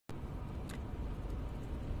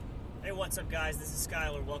Hey, what's up, guys? This is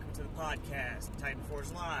Skylar. Welcome to the podcast, Titan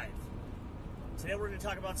Force Live. Today we're going to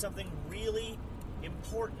talk about something really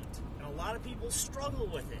important, and a lot of people struggle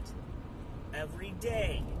with it every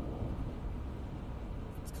day.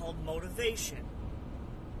 It's called motivation.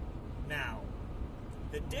 Now,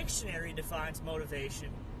 the dictionary defines motivation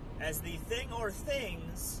as the thing or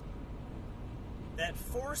things that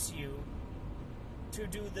force you to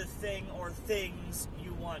do the thing or things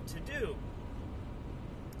you want to do.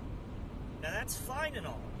 Now, that's fine and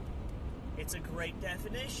all. It's a great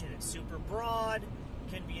definition. It's super broad,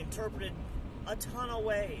 can be interpreted a ton of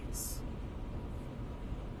ways.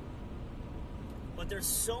 But there's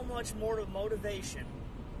so much more to motivation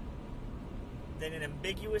than an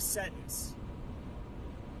ambiguous sentence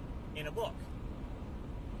in a book.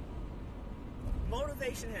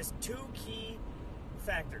 Motivation has two key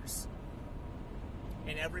factors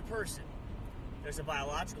in every person. There's a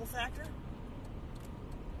biological factor,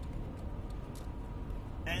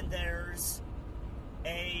 and there's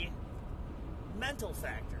a mental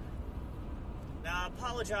factor. Now, I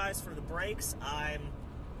apologize for the breaks. I'm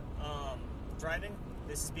driving.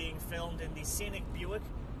 This is being filmed in the scenic Buick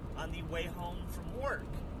on the way home from work.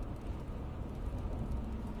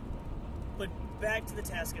 But back to the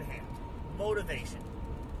task at hand. Motivation.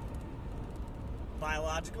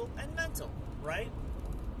 Biological and mental, right?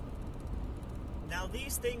 Now,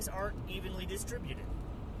 these things aren't evenly distributed.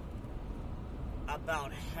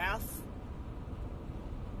 About half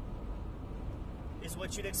is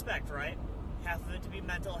what you'd expect, right? Half of it to be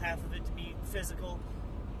mental, half of it to be physical,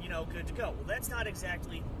 good to go. Well, that's not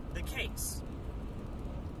exactly the case.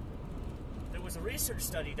 There was a research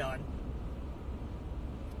study done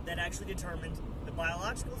that actually determined the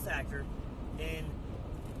biological factor in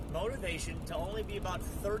motivation to only be about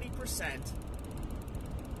 30%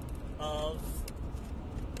 of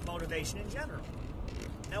motivation in general.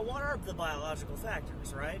 Now, what are the biological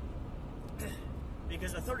factors, right?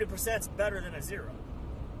 Because a 30% is better than a 0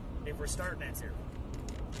 if we're starting at 0.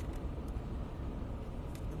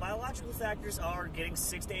 The biological factors are getting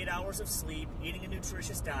 6 to 8 hours of sleep, eating a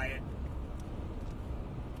nutritious diet,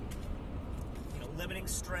 limiting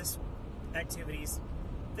stress activities,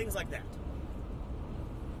 things like that.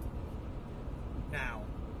 Now,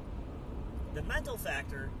 the mental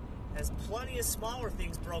factor has plenty of smaller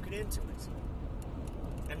things broken into it.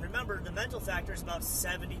 And remember, the mental factor is about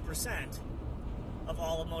 70% of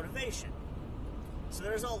all of motivation. So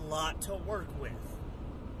there's a lot to work with.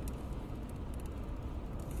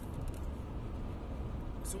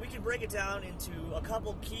 So we can break it down into a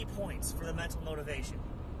couple key points for the mental motivation.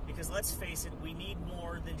 Because let's face it, we need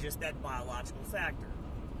more than just that biological factor.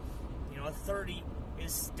 A 30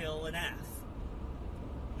 is still an F.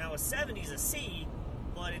 Now, a 70 is a C,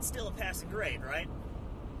 but it's still a passing grade, right?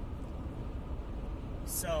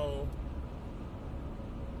 So,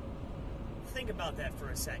 think about that for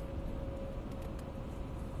a second.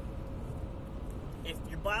 If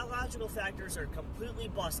your biological factors are completely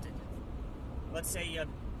busted, let's say you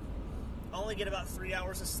only get about 3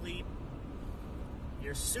 hours of sleep,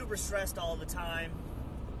 you're super stressed all the time,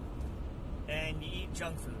 and you eat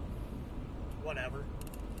junk food, whatever,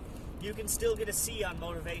 you can still get a C on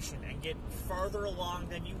motivation and get farther along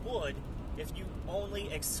than you would if you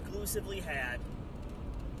only exclusively had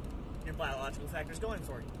your biological factors going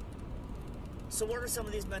for you. So what are some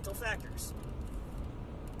of these mental factors?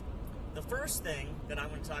 The first thing that I'm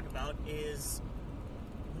going to talk about is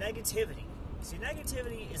negativity. See,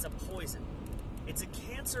 negativity is a poison. It's a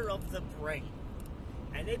cancer of the brain,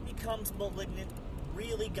 and it becomes malignant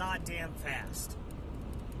really goddamn fast.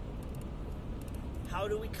 How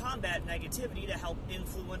do we combat negativity to help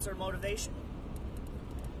influence our motivation?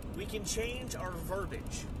 We can change our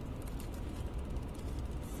verbiage.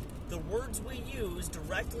 The words we use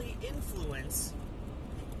directly influence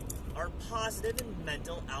our positive and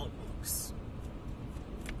mental outlooks.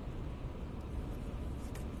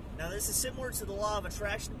 Now, this is similar to the law of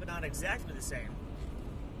attraction, but not exactly the same.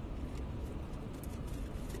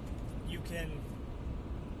 You can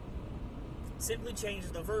simply change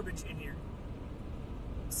the verbiage in your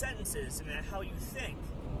sentences and how you think.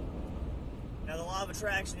 Now, the law of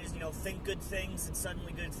attraction is, think good things and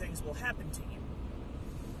suddenly good things will happen to you.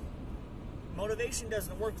 Motivation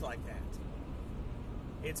doesn't work like that.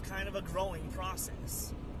 It's kind of a growing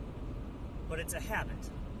process, but it's a habit.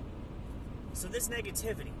 So this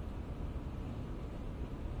negativity,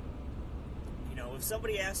 if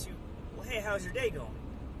somebody asks you, well, hey, how's your day going?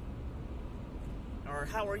 Or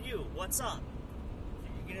how are you? What's up?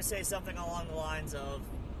 You're going to say something along the lines of,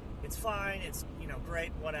 it's fine, it's,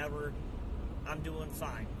 great, whatever, I'm doing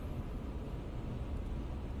fine.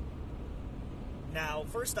 Now,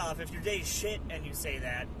 first off, if your day's shit and you say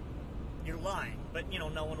that, you're lying. But,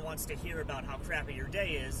 no one wants to hear about how crappy your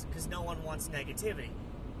day is because no one wants negativity.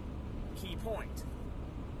 Key point.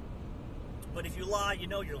 But if you lie, you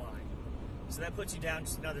know you're lying. So that puts you down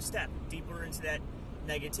just another step, deeper into that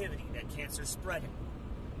negativity, that cancer spreading.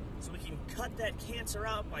 So we can cut that cancer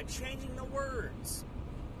out by changing the words.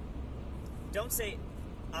 Don't say,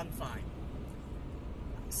 I'm fine.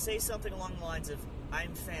 Say something along the lines of,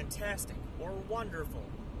 I'm fantastic, or wonderful.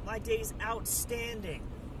 My day's outstanding.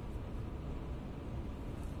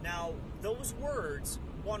 Now, those words,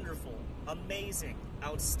 wonderful, amazing,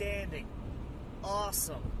 outstanding,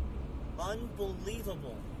 awesome,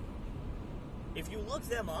 unbelievable, if you look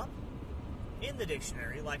them up in the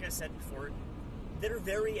dictionary, like I said before, they're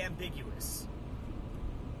very ambiguous.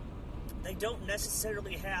 They don't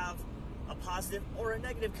necessarily have a positive or a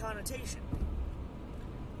negative connotation.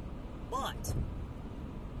 But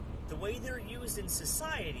the way they're used in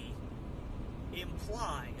society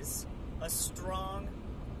implies a strong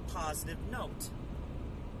positive note.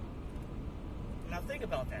 Now think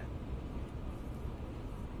about that.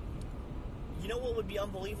 You know what would be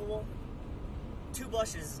unbelievable? Two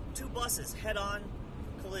buses head-on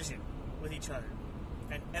collision with each other,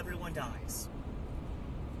 and everyone dies.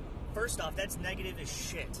 First off, that's negative as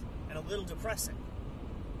shit, and a little depressing.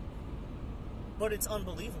 But it's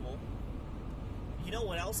unbelievable. You know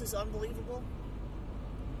what else is unbelievable?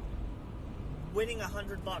 Winning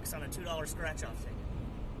 $100 on a $2 scratch-off ticket.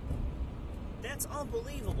 That's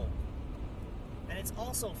unbelievable. And it's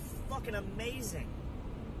also fucking amazing.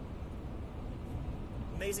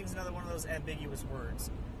 Amazing is another one of those ambiguous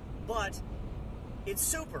words. But it's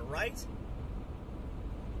super, right?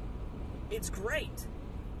 It's great.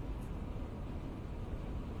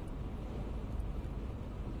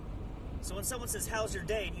 So when someone says, how's your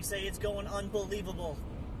day? And you say, it's going unbelievable.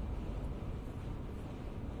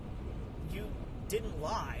 You didn't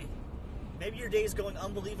lie. Maybe your day is going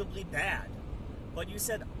unbelievably bad. But you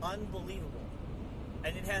said unbelievable.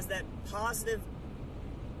 And it has that positive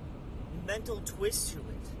mental twist to it.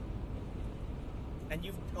 And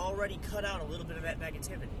you've already cut out a little bit of that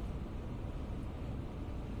negativity.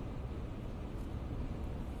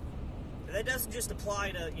 And that doesn't just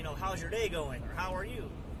apply to, how's your day going or how are you?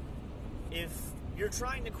 If you're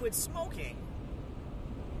trying to quit smoking,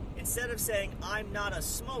 instead of saying, I'm not a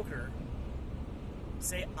smoker,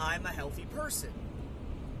 say, I'm a healthy person.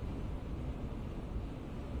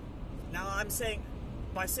 Now,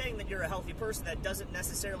 by saying that you're a healthy person, that doesn't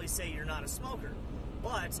necessarily say you're not a smoker.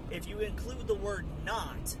 But if you include the word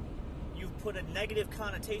not, you've put a negative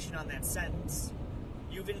connotation on that sentence.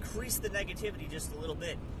 You've increased the negativity just a little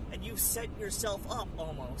bit, and you've set yourself up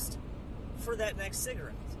almost for that next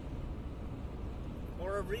cigarette.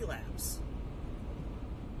 Or a relapse.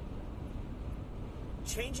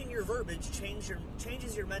 Changing your verbiage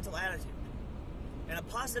changes your mental attitude. And a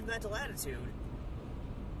positive mental attitude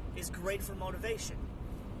is great for motivation.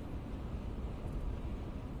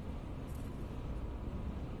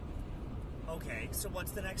 Okay, so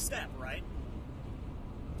what's the next step, right?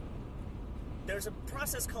 There's a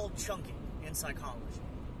process called chunking in psychology.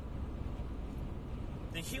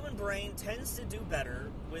 The human brain tends to do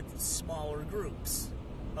better with smaller groups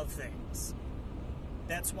of things.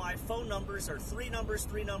 That's why phone numbers are 3 numbers,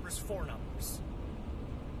 3 numbers, 4 numbers.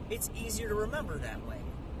 It's easier to remember that way.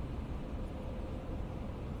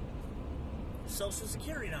 Social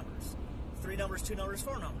security numbers, 3 numbers, 2 numbers,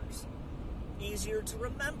 4 numbers. Easier to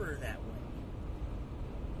remember that way.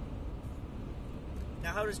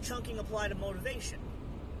 Now, how does chunking apply to motivation?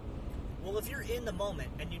 Well, if you're in the moment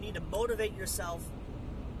and you need to motivate yourself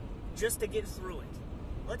just to get through it.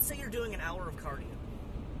 Let's say you're doing an hour of cardio.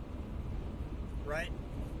 Right?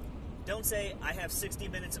 Don't say, I have 60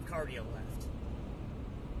 minutes of cardio left.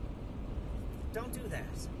 Don't do that.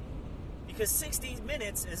 Because 60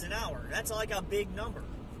 minutes is an hour. That's like a big number.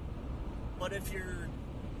 But if you're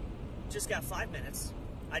just got 5 minutes,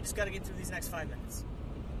 I just got to get through these next 5 minutes.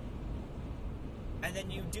 And then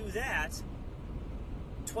you do that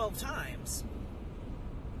 12 times,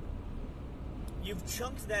 you've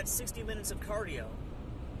chunked that 60 minutes of cardio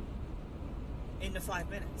into 5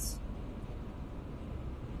 minutes.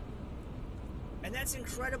 And that's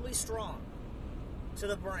incredibly strong to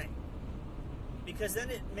the brain. Because then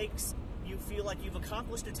it makes you feel like you've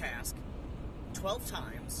accomplished a task 12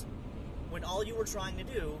 times when all you were trying to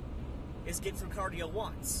do is get through cardio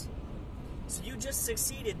once. So you just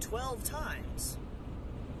succeeded 12 times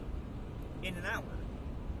in an hour.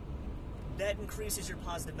 That increases your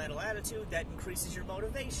positive mental attitude. That increases your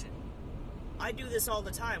motivation. I do this all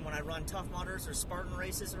the time when I run Tough Mudders or Spartan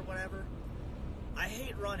races or whatever. I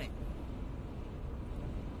hate running.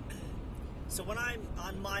 So when I'm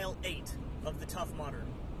on mile 8 of the Tough Mudder,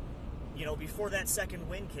 you know, before that second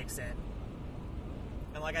wind kicks in,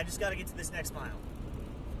 I'm like, I just got to get to this next mile.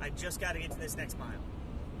 I just got to get to this next mile.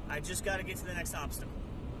 I just got to get to the next obstacle.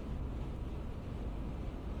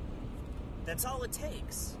 That's all it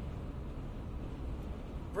takes.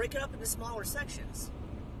 Break it up into smaller sections.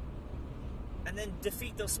 And then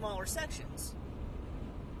defeat those smaller sections.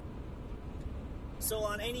 So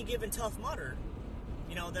on any given Tough Mudder,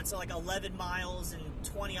 you know, that's like 11 miles and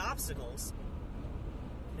 20 obstacles.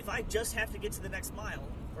 If I just have to get to the next mile,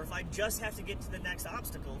 or if I just have to get to the next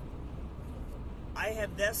obstacle, I have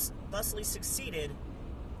thusly succeeded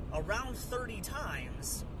around 30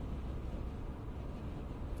 times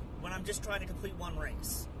when I'm just trying to complete one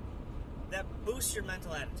race. That boosts your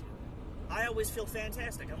mental attitude. I always feel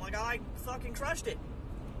fantastic. I'm like, oh, I fucking crushed it.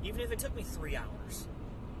 Even if it took me 3 hours.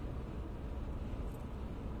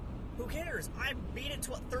 Who cares? I beat it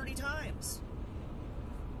 30 times.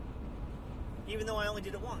 Even though I only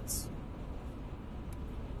did it once.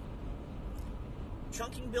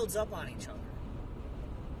 Chunking builds up on each other.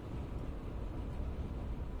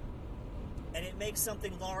 And it makes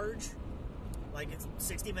something large, like it's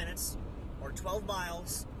 60 minutes, or 12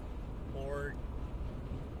 miles, or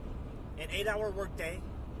an 8-hour workday,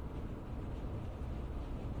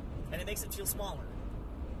 and it makes it feel smaller.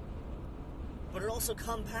 But it also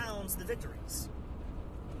compounds the victories.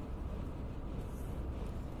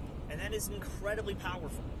 And that is incredibly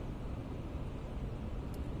powerful.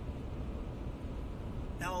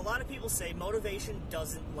 Now, a lot of people say motivation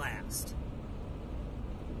doesn't last.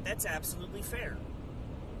 That's absolutely fair.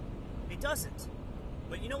 It doesn't.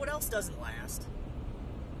 But you know what else doesn't last?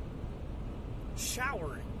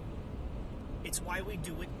 Showering. It's why we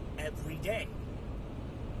do it every day.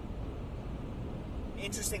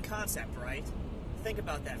 Interesting concept, right? Think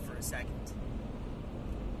about that for a second.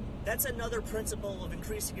 That's another principle of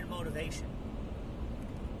increasing your motivation.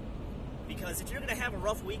 Because if you're going to have a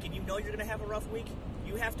rough week, and you know you're going to have a rough week,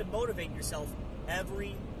 you have to motivate yourself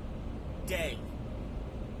every day.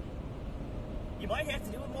 You might have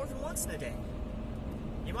to do it more than once in a day.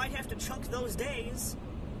 You might have to chunk those days,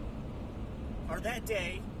 or that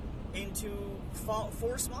day, into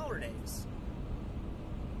 4 smaller days.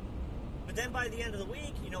 But then by the end of the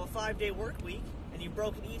week, you know, a 5-day work week, and you've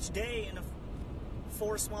broken each day into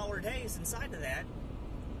 4 smaller days inside of that,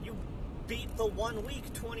 you beat the 1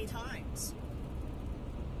 week 20 times.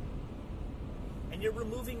 And you're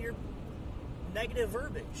removing your negative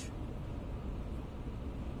verbiage.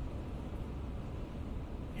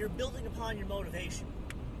 You're building upon your motivation.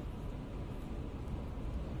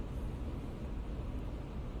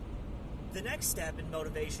 The next step in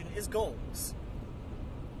motivation is goals.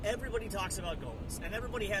 Everybody talks about goals, and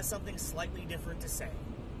everybody has something slightly different to say.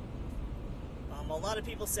 A lot of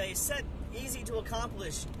people say, set easy to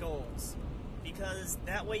accomplish goals, because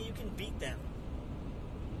that way you can beat them.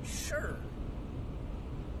 Sure.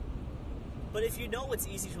 But if you know it's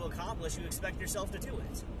easy to accomplish, you expect yourself to do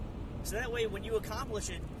it. So that way, when you accomplish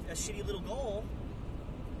a shitty little goal,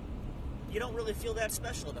 you don't really feel that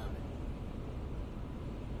special about it.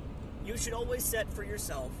 You should always set for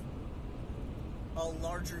yourself a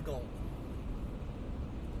larger goal.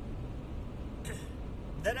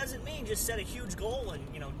 That doesn't mean just set a huge goal and,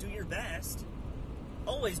 you know, do your best.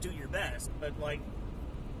 Always do your best, but, like,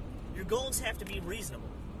 your goals have to be reasonable,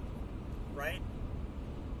 right?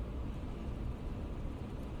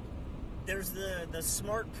 There's the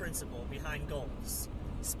SMART principle behind goals.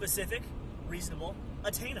 Specific, reasonable,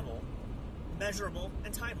 attainable, measurable,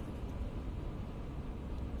 and timely.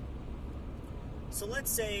 So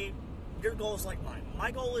let's say your goal is like mine.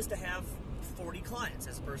 My goal is to have 40 clients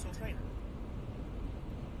as a personal trainer.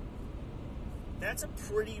 That's a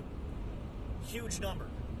pretty huge number.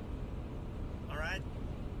 Alright?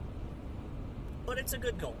 But it's a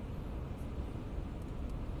good goal.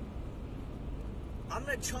 I'm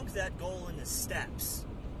going to chunk that goal into steps,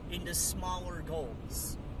 into smaller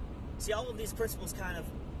goals. See, all of these principles kind of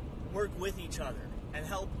work with each other and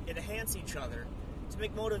help enhance each other to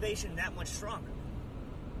make motivation that much stronger.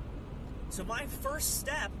 So my first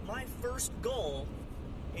step, my first goal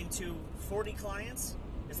into 40 clients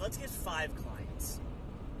is let's get 5 clients.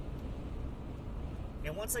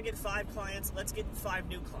 And once I get 5 clients, let's get 5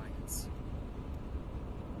 new clients.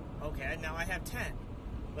 Okay, now I have 10.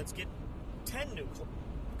 Let's get 10 new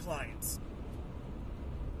clients.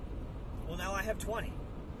 Well, now I have 20.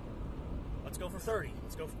 Let's go for 30.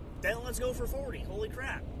 Let's go for 40. Holy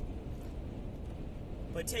crap.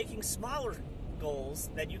 But taking smaller goals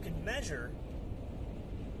that you can measure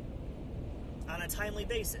on a timely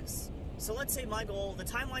basis. So let's say my goal, the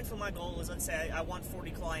timeline for my goal is, let's say I want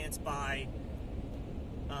 40 clients by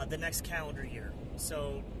the next calendar year.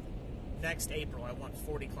 So next April, I want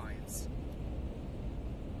 40 clients.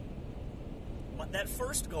 But that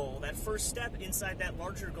first goal, that first step inside that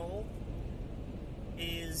larger goal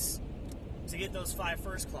is to get those 5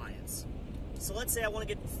 first clients. So let's say I want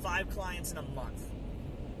to get 5 clients in a month.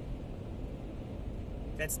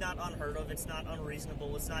 That's not unheard of, it's not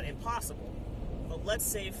unreasonable, it's not impossible. But let's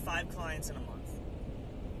say 5 clients in a month.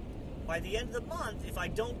 By the end of the month, if I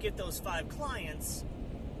don't get those 5 clients,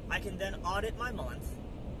 I can then audit my month,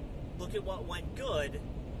 look at what went good,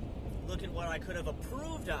 look at what I could have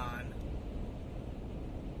improved on,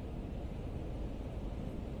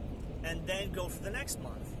 and then go for the next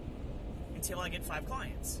month until I get 5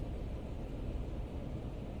 clients.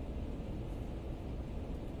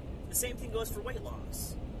 The same thing goes for weight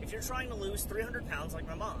loss. If you're trying to lose 300 pounds like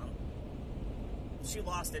my mom, she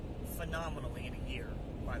lost it phenomenally in a year,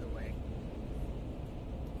 by the way.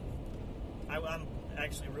 I'm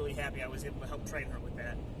actually really happy I was able to help train her with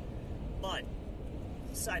that. But,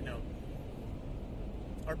 side note,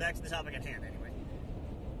 or back to the topic at hand anyway.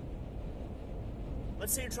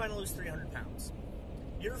 Let's say you're trying to lose 300 pounds.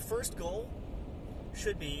 Your first goal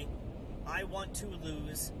should be, I want to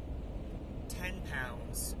lose 10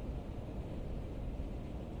 pounds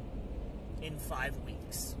in 5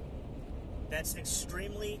 weeks. That's an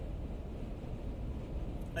extremely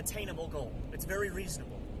attainable goal. It's very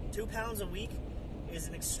reasonable. 2 pounds a week is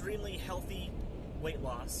an extremely healthy weight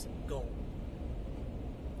loss goal.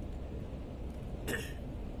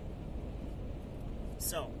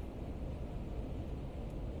 So,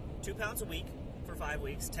 2 pounds a week for 5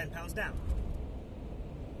 weeks, 10 pounds down.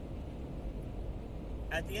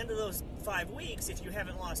 At the end of those 5 weeks, if you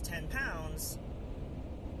haven't lost 10 pounds,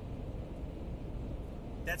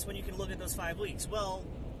 that's when you can look at those 5 weeks. Well,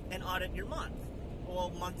 and audit your month.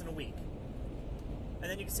 Well, month and a week. And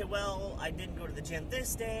then you can say, well, I didn't go to the gym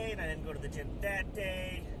this day, and I didn't go to the gym that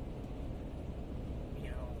day. You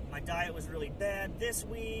know, my diet was really bad this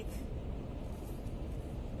week.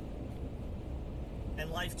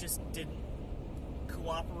 And life just didn't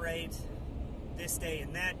cooperate this day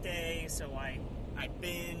and that day, so I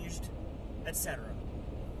binged, etc.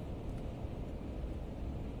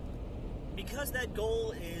 Because that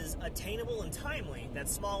goal is attainable and timely, that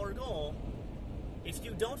smaller goal, if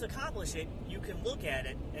you don't accomplish it, you can look at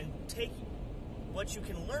it and take what you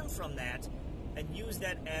can learn from that and use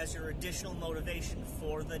that as your additional motivation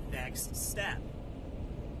for the next step.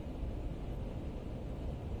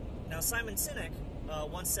 Now, Simon Sinek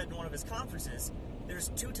once said in one of his conferences, there's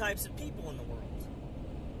 2 types of people in the world.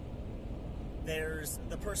 There's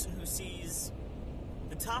the person who sees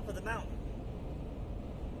the top of the mountain,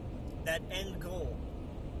 that end goal.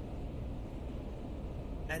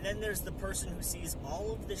 And then there's the person who sees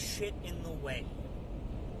all of the shit in the way.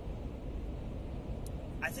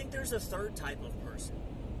 I think there's a third type of person,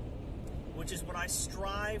 which is what I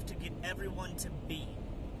strive to get everyone to be.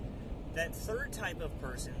 That third type of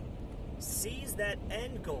person sees that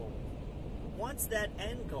end goal, wants that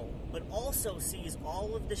end goal, but also sees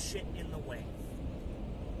all of the shit in the way.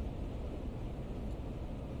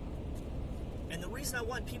 And the reason I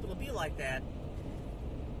want people to be like that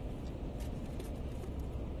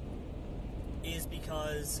is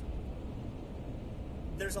because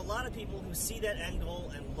there's a lot of people who see that end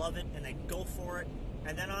goal and love it and they go for it,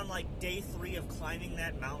 and then on like day 3 of climbing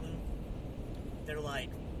that mountain, they're like,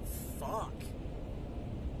 fuck,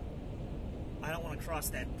 I don't want to cross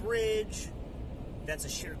that bridge, that's a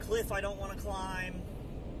sheer cliff I don't want to climb,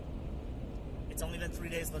 it's only been 3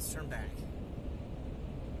 days, let's turn back.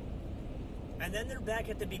 And then they're back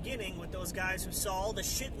at the beginning with those guys who saw all the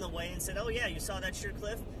shit in the way and said, oh yeah, you saw that sheer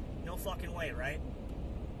cliff? No fucking way, right?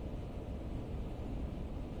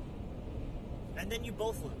 And then you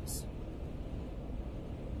both lose.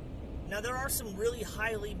 Now, there are some really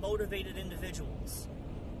highly motivated individuals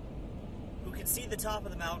who can see the top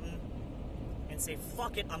of the mountain and say,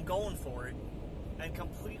 fuck it, I'm going for it, and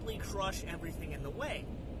completely crush everything in the way.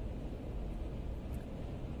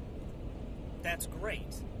 That's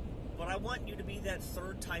great. But I want you to be that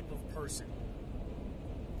third type of person.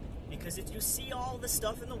 Because if you see all the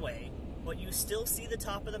stuff in the way, but you still see the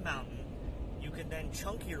top of the mountain, you can then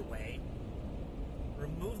chunk your way,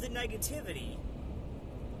 remove the negativity,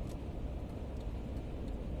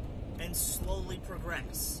 and slowly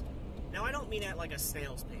progress. Now, I don't mean at like a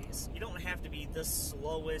snail's pace. You don't have to be the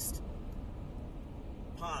slowest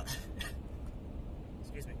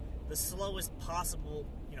the slowest possible,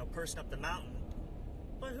 person up the mountain.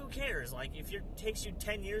 But who cares? Like, if it takes you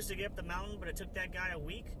 10 years to get up the mountain, but it took that guy a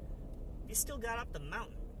week, he still got up the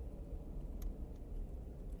mountain.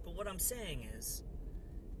 what I'm saying is,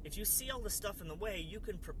 if you see all the stuff in the way, you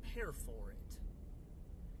can prepare for it.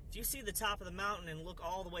 If you see the top of the mountain and look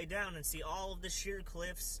all the way down and see all of the sheer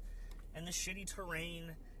cliffs and the shitty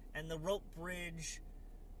terrain and the rope bridge,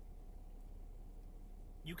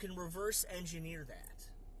 you can reverse engineer that.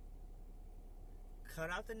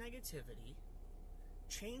 Cut out the negativity,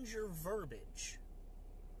 change your verbiage,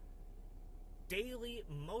 daily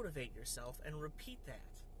motivate yourself, and repeat that.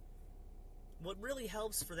 What really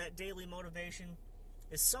helps for that daily motivation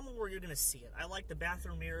is somewhere where you're going to see it. I like the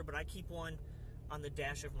bathroom mirror, but I keep one on the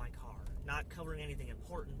dash of my car. Not covering anything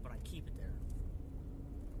important, but I keep it there.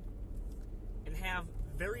 And have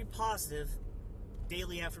very positive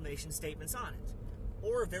daily affirmation statements on it.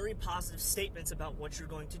 Or very positive statements about what you're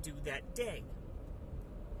going to do that day.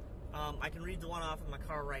 I can read the one off of my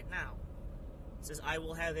car right now. It says, I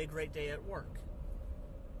will have a great day at work.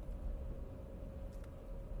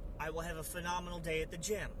 I will have a phenomenal day at the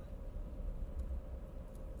gym.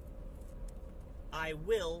 I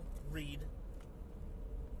will read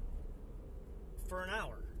for an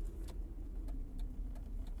hour.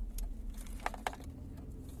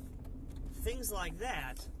 Things like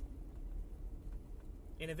that,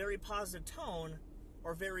 in a very positive tone,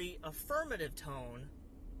 or very affirmative tone,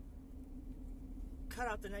 cut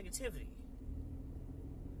out the negativity.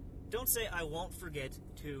 Don't say, I won't forget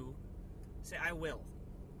to. Say, I will.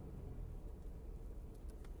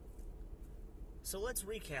 So let's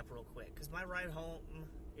recap real quick, because my ride home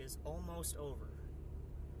is almost over.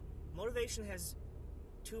 Motivation has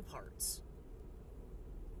two parts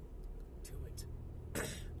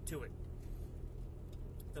to it.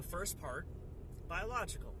 The first part,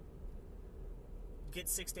 biological. Get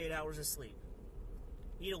 6 to 8 hours of sleep.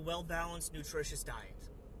 Eat a well-balanced, nutritious diet.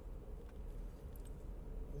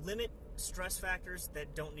 Limit stress factors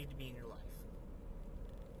that don't need to be in your life.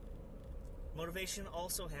 Motivation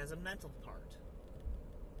also has a mental part.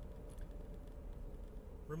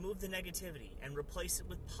 Remove the negativity and replace it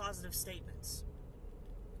with positive statements.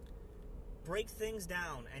 Break things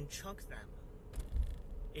down and chunk them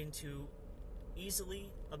into easily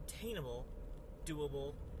obtainable,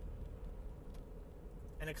 doable,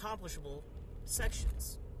 and accomplishable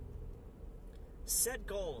sections. Set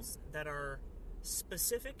goals that are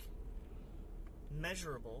specific,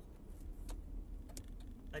 measurable,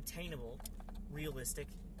 attainable, realistic,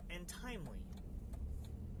 and timely.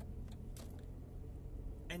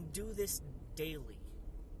 And do this daily.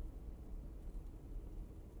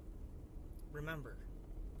 Remember,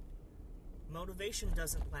 motivation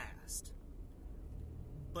doesn't last,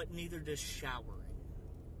 but neither does showering.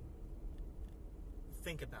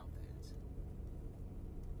 Think about that.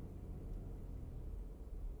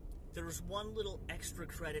 There's one little extra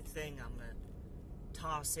credit thing I'm going to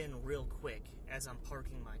toss in real quick as I'm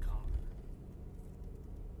parking my car.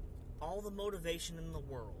 All the motivation in the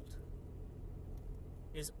world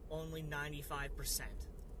is only 95%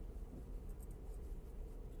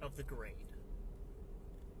 of the grade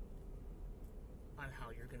on how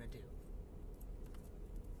you're going to do.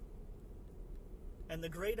 And the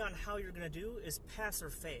grade on how you're going to do is pass or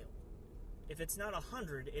fail. If it's not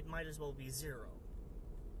 100, it might as well be 0.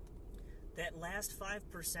 That last 5%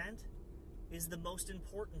 is the most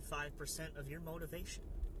important 5% of your motivation.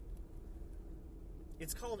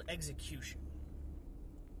 It's called execution.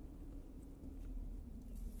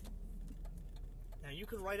 Now, you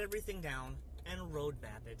can write everything down and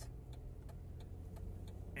roadmap it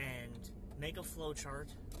and make a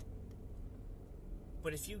flowchart.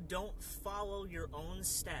 But if you don't follow your own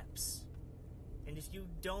steps, and if you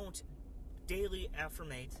don't daily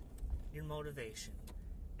affirmate your motivation,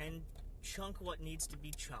 and chunk what needs to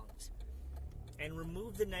be chunked, and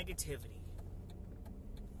remove the negativity,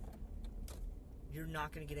 you're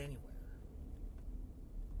not going to get anywhere.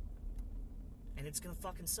 And it's going to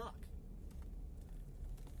fucking suck.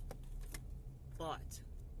 But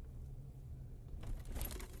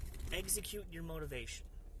execute your motivation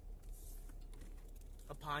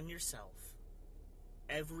upon yourself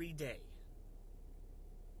every day,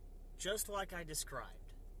 just like I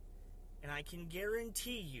described. And I can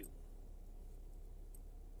guarantee you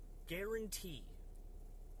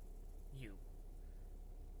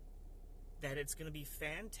that it's going to be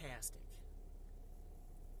fantastic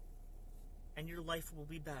and your life will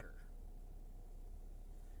be better.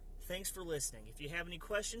 Thanks for listening. If you have any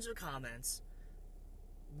questions or comments,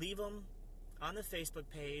 leave them on the Facebook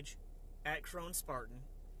page at Crone Spartan.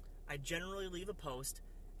 I generally leave a post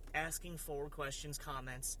asking for questions,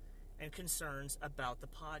 comments, and concerns about the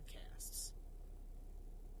podcasts.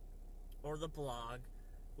 Or the blog,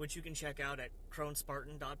 which you can check out at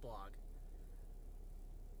cronespartan.blog.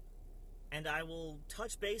 and I will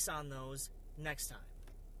touch base on those next time.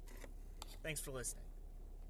 Thanks for listening.